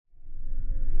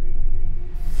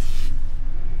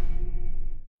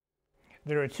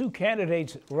There are two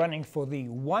candidates running for the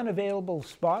one available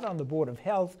spot on the Board of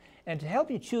Health, and to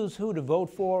help you choose who to vote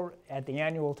for at the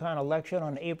annual town election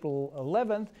on April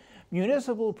 11th,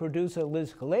 Municipal Producer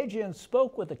Liz Kalaijian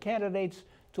spoke with the candidates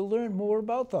to learn more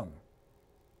about them.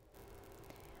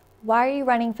 Why are you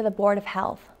running for the Board of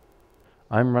Health?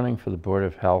 I'm running for the Board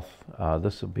of Health.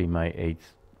 This will be my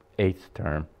eighth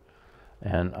term,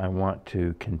 and I want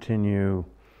to continue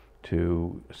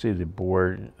to see the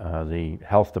board, the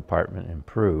health department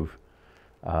improve.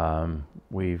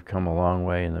 We've come a long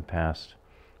way in the past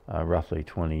roughly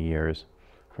 20 years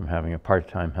from having a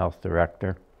part-time health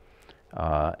director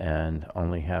and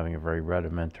only having a very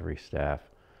rudimentary staff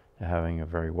to having a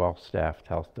very well-staffed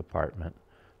health department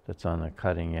that's on the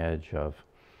cutting edge of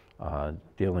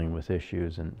dealing with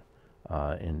issues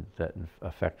that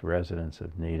affect residents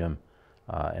of Needham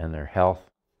and their health.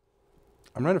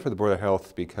 I'm running for the Board of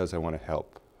Health because I want to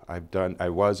help. had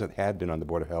been on the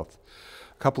Board of Health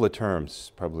a couple of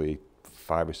terms, probably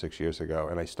 5 or 6 years ago,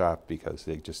 and I stopped because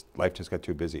life just got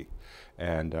too busy.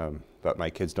 And but my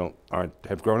kids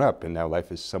have grown up, and now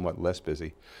life is somewhat less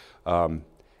busy. And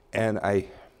I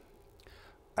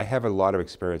have a lot of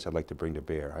experience I'd like to bring to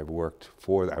bear. I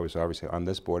was obviously on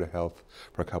this Board of Health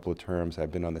for a couple of terms.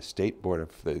 I've been on the state board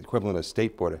of, the equivalent of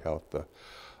state Board of Health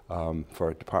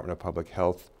for Department of Public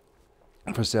Health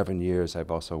for 7 years.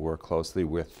 I've also worked closely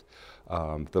with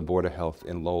the Board of Health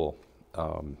in Lowell,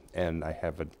 and I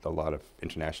have a lot of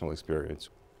international experience.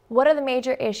 What are the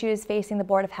major issues facing the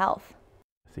Board of Health?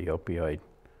 The opioid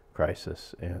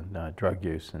crisis and drug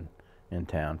use in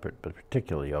town, but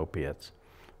particularly opiates.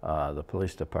 The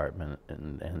police department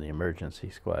and the emergency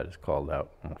squad is called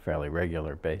out on a fairly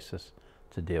regular basis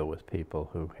to deal with people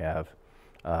who have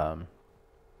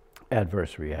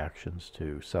adverse reactions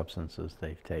to substances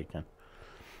they've taken.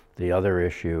 The other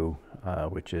issue,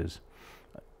 which is,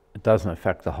 it doesn't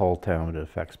affect the whole town, but it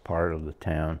affects part of the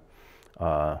town,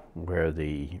 where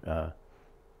the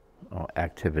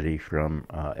activity from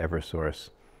Eversource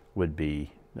would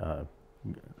be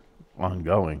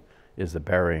ongoing, is the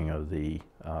burying of the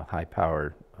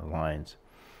high-powered lines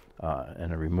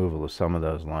and the removal of some of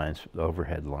those lines, the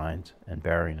overhead lines, and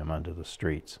burying them under the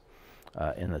streets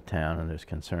in the town. And there's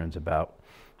concerns about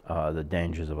the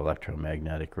dangers of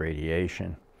electromagnetic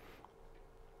radiation.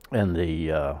 And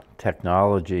the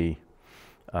technology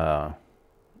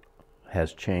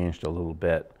has changed a little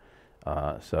bit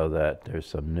so that there's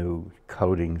some new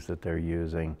coatings that they're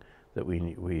using that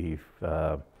we've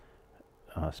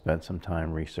spent some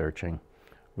time researching.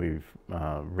 We've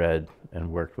read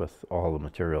and worked with all the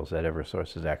materials that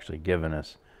Eversource has actually given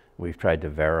us. We've tried to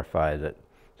verify that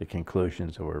the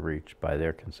conclusions that were reached by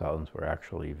their consultants were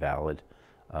actually valid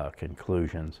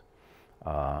conclusions.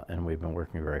 And we've been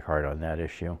working very hard on that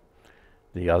issue.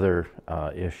 The other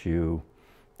issue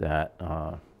that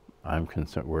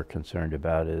we're concerned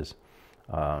about is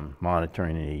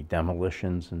monitoring the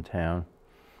demolitions in town,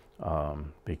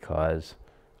 because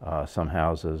some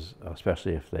houses,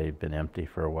 especially if they've been empty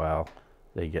for a while,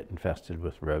 they get infested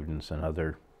with rodents and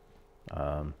other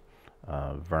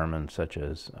vermin, such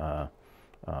as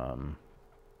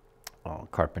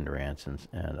carpenter ants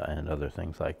and other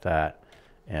things like that.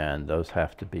 And those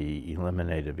have to be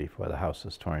eliminated before the house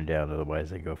is torn down,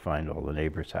 otherwise they go find all the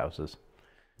neighbors' houses.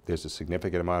 There's a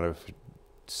significant amount of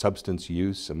substance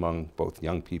use among both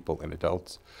young people and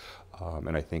adults.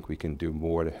 And I think we can do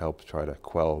more to help try to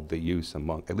quell the use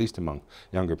at least among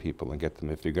younger people, and get them,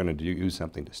 if you're going to use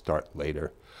something, to start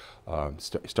later.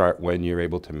 Start when you're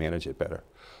able to manage it better.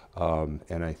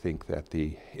 And I think that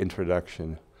the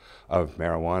introduction of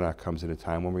marijuana comes at a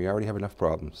time when we already have enough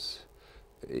problems.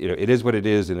 You know, it is what it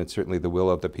is, and it's certainly the will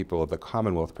of the people of the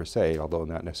Commonwealth per se, although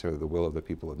not necessarily the will of the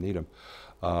people of Needham.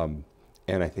 And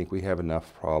I think we have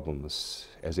enough problems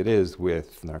as it is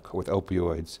with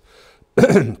opioids,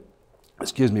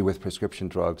 excuse me, with prescription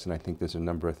drugs, and I think there's a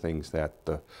number of things that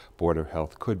the Board of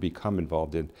Health could become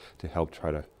involved in to help try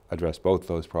to address both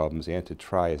those problems, and to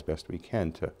try as best we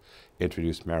can to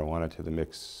introduce marijuana to the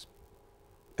mix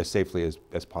as safely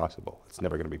as possible. It's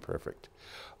never going to be perfect.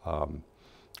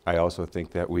 I also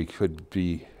think that we could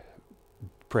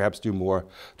perhaps do more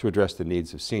to address the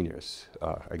needs of seniors.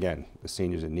 Again, the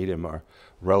seniors in Needham are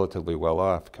relatively well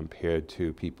off compared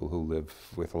to people who live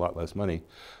with a lot less money,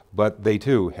 but they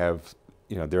too have,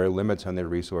 there are limits on their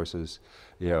resources.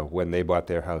 When they bought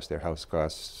their house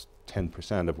costs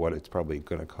 10% of what it's probably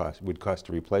would cost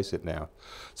to replace it now.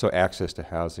 So access to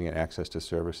housing and access to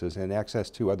services and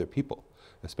access to other people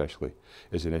especially,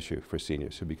 is an issue for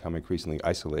seniors who become increasingly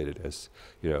isolated as,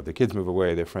 the kids move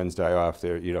away, their friends die off,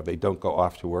 they don't go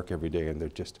off to work every day, and they're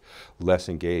just less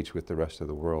engaged with the rest of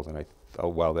the world. And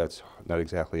while that's not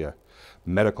exactly a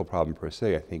medical problem per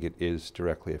se, I think it is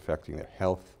directly affecting their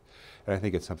health. And I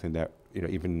think it's something that,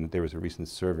 even there was a recent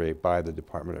survey by the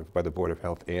Board of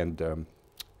Health and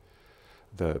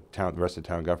the rest of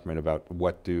town government about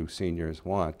what do seniors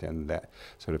want, and that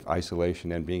sort of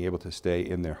isolation and being able to stay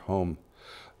in their home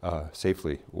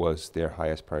safely was their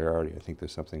highest priority. I think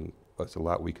there's a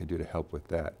lot we could do to help with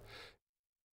that.